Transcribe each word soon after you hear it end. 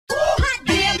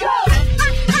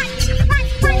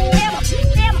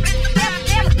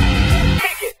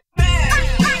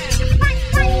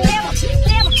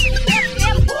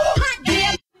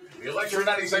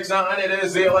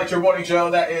Select Your Morning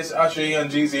Show. That is Usher and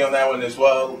Jeezy on that one as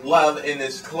well. Love in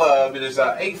this club. It is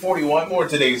 8:41. More of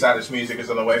today's hottest music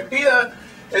is on the way. PETA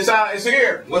is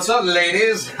here. What's up,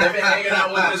 ladies? They've been hanging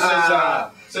out with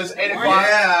us since 8 o'clock.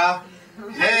 Yeah.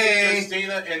 Hey.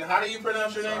 Christina, and how do you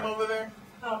pronounce your name over there?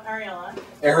 Oh, Ariella.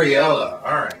 Ariella.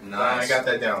 All right. Nice. I got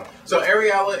that down. So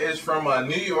Ariella is from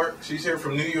New York. She's here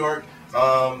from New York.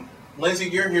 Lindsay,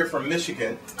 you're here from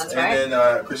Michigan. That's right. And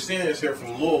then Christina is here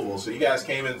from Louisville. So you guys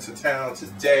came into town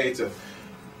today to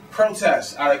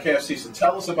protest out of KFC. So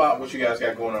tell us about what you guys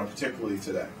got going on, particularly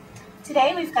today.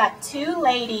 Today we've got two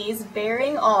ladies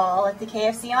bearing all at the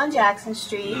KFC on Jackson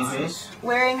Street,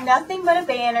 wearing nothing but a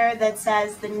banner that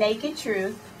says "The Naked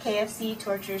Truth: KFC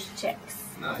tortures chicks."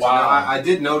 Nice. Wow. Now, I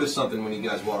did notice something when you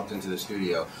guys walked into the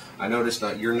studio. I noticed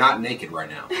that you're not naked right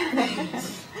now.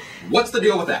 What's the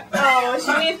deal with that? Oh,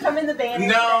 should we have come in the banner?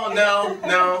 No.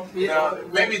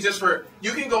 Maybe just for,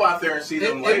 you can go out there and see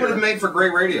them later. It would have made for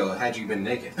great radio had you been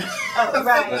naked. Oh,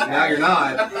 right. But now you're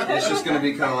not. It's just going to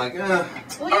be kind of like,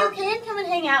 Well, you can come and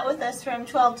hang out with us from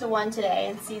 12 to 1 today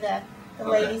and see the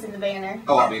ladies in the banner.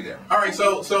 Oh, I'll be there. All right,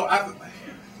 so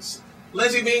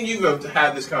Lindsay, me and you have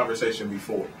had this conversation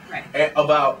before, Right.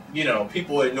 about,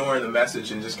 people ignoring the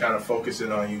message and just kind of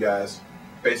focusing on you guys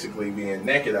basically being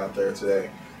naked out there today.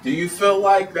 Do you feel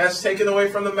like that's taken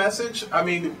away from the message? I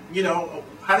mean,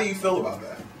 how do you feel about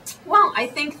that? Well, I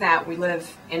think that we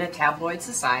live in a tabloid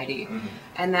society,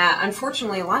 and that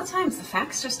unfortunately a lot of times the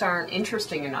facts just aren't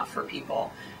interesting enough for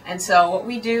people. And so what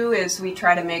we do is we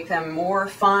try to make them more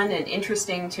fun and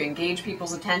interesting to engage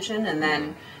people's attention, and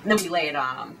then we lay it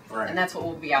on them. Right. And that's what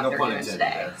we'll be out there doing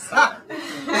today. So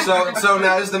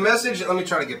now is the message, let me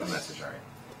try to get the message right.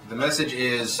 The message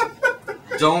is,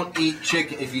 don't eat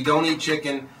chicken. If you don't eat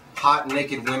chicken, hot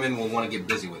naked women will want to get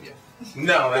busy with you.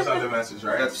 No, that's not the message,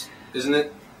 right? Isn't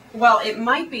it? Well, it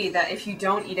might be that if you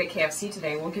don't eat at KFC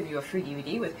today, we'll give you a free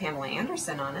DVD with Pamela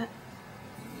Anderson on it.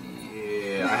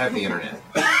 Yeah, I have the internet.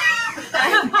 All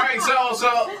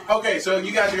right, so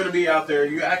you guys are going to be out there.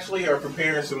 You actually are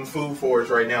preparing some food for us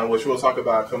right now, which we'll talk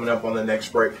about coming up on the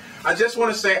next break. I just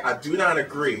want to say I do not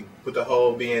agree with the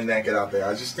whole being naked out there.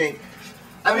 I think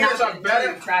it's a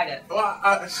better. Tried it. Well,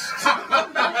 I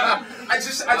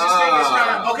just think it's kind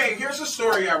of okay. Here's a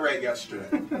story I read yesterday.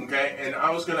 Okay, and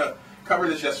I was gonna cover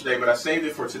this yesterday, but I saved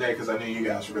it for today because I knew you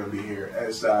guys were gonna be here.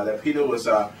 As that PETA was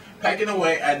pecking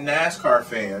away at NASCAR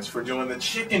fans for doing the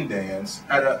chicken dance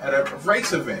at a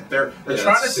race event. They're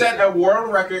trying to set a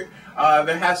world record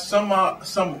that has some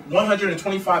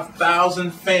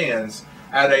 125,000 fans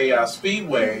at a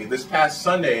speedway this past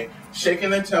Sunday, shaking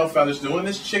their tail feathers, doing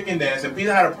this chicken dance, and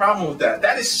PETA had a problem with that.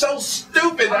 That is so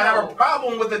stupid to have a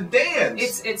problem with a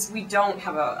dance. We don't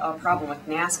have a problem with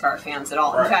NASCAR fans at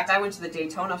all. Right. In fact, I went to the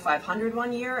Daytona 500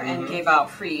 one year and gave out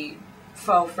free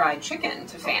faux fried chicken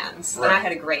to fans, and I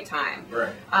had a great time.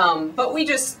 Right. But we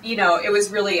just, it was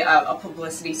really a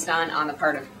publicity stunt on the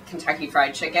part of Kentucky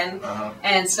Fried Chicken,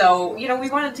 and so, we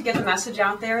wanted to get the message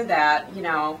out there that,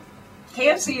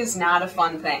 KFC is not a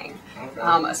fun thing,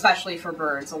 especially for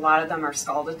birds. A lot of them are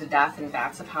scalded to death in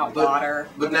vats of hot water.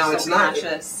 But now it's not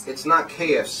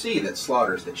KFC that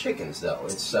slaughters the chickens, though.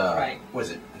 It's what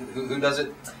is it? Who does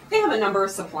it? They have a number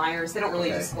of suppliers. They don't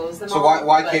really disclose them. So all,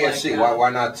 why KFC? Why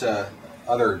not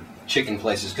other chicken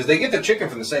places? Because they get their chicken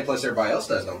from the same place everybody else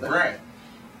does, don't they? Right.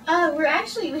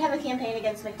 We have a campaign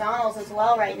against McDonald's as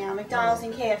well right now. McDonald's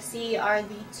and KFC are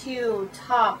the two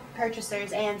top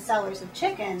purchasers and sellers of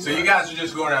chicken. So you guys are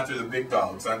just going after the big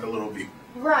dogs, not the little people.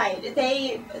 Right.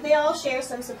 They all share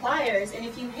some suppliers, and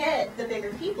if you hit the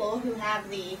bigger people who have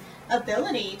the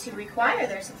ability to require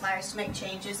their suppliers to make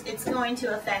changes, it's going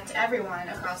to affect everyone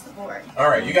across the board. All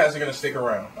right, you guys are going to stick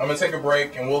around. I'm going to take a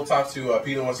break, and we'll talk to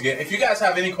PETA once again. If you guys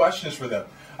have any questions for them,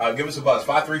 give us a buzz,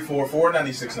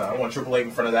 534-4969. 1-888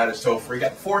 in front of that is toll free.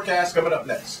 Got the forecast coming up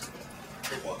next.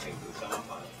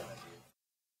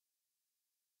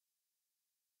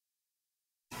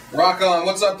 Rock on.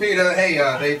 What's up, PETA?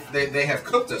 Hey, they have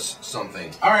cooked us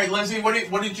something. All right, Lindsay, what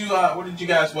did you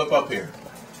guys whip up here?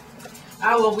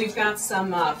 Well, we've got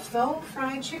some faux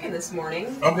fried chicken this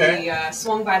morning. Okay. We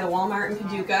swung by the Walmart in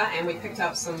Paducah, and we picked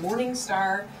up some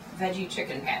Morningstar veggie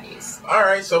chicken patties. All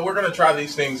right, so we're gonna try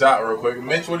these things out real quick.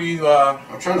 Mitch, what do you?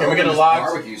 I'm trying to get a live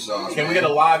barbecue sauce. Can we get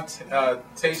a live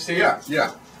taste here?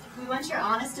 Yeah. We want your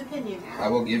honest opinion now. I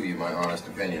will give you my honest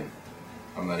opinion.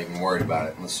 I'm not even worried about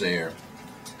it. Let's see here.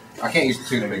 I can't use the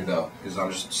toothpick though, because I'm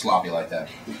just sloppy like that.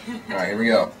 All right, here we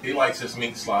go. He likes his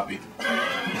meat sloppy.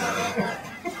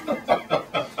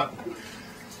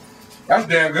 That's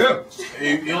damn good.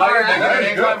 You like it? That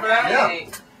is good. For that? Yeah.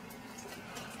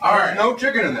 All right. No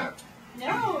chicken in that.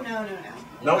 No.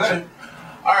 No chicken.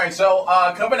 All right, so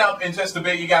coming up in just a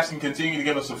bit, you guys can continue to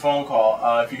give us a phone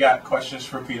call. If you got questions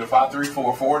for PETA,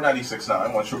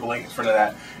 534-4969. 1-888 in front of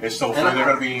that. It's still free. They're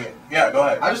going to be, yeah, go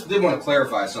ahead. I just did want to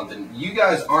clarify something. You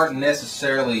guys aren't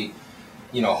necessarily,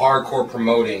 hardcore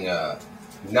promoting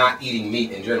not eating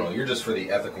meat in general. You're just for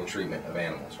the ethical treatment of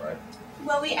animals, right?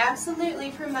 Well, we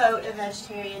absolutely promote a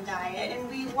vegetarian diet, and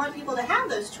we want people to have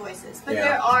those choices. But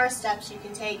there are steps you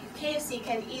can take. KFC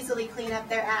can easily clean up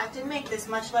their act and make this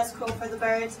much less cruel for the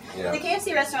birds. Yeah. The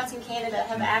KFC restaurants in Canada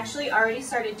have actually already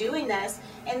started doing this,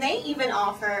 and they even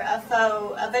offer a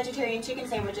vegetarian chicken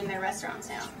sandwich in their restaurants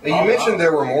now. You mentioned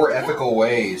there were more ethical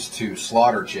ways to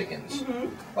slaughter chickens.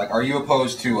 Like, are you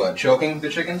opposed to choking the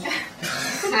chickens?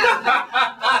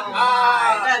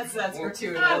 That's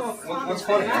gratuitous. What's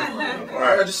funny?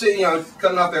 Or just see,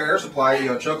 cutting off their air supply,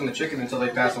 choking the chicken until they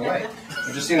pass away.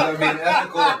 It just seems like be an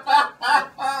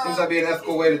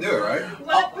ethical way to do it, right?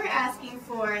 What we're asking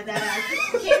for that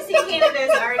KFC Canada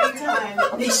has already done.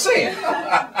 I'm just saying.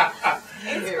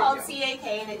 It's called CAK,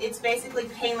 and it's basically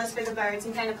painless for the birds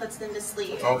and kind of puts them to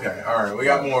sleep. Okay, all right. We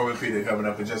got more with PETA coming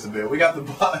up in just a bit. We got the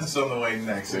buzz on the way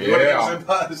next. If you want to give us a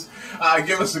buzz,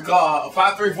 give us a call.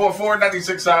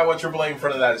 534-4969. 1-888 in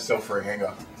front of that is still free. Hang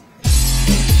on.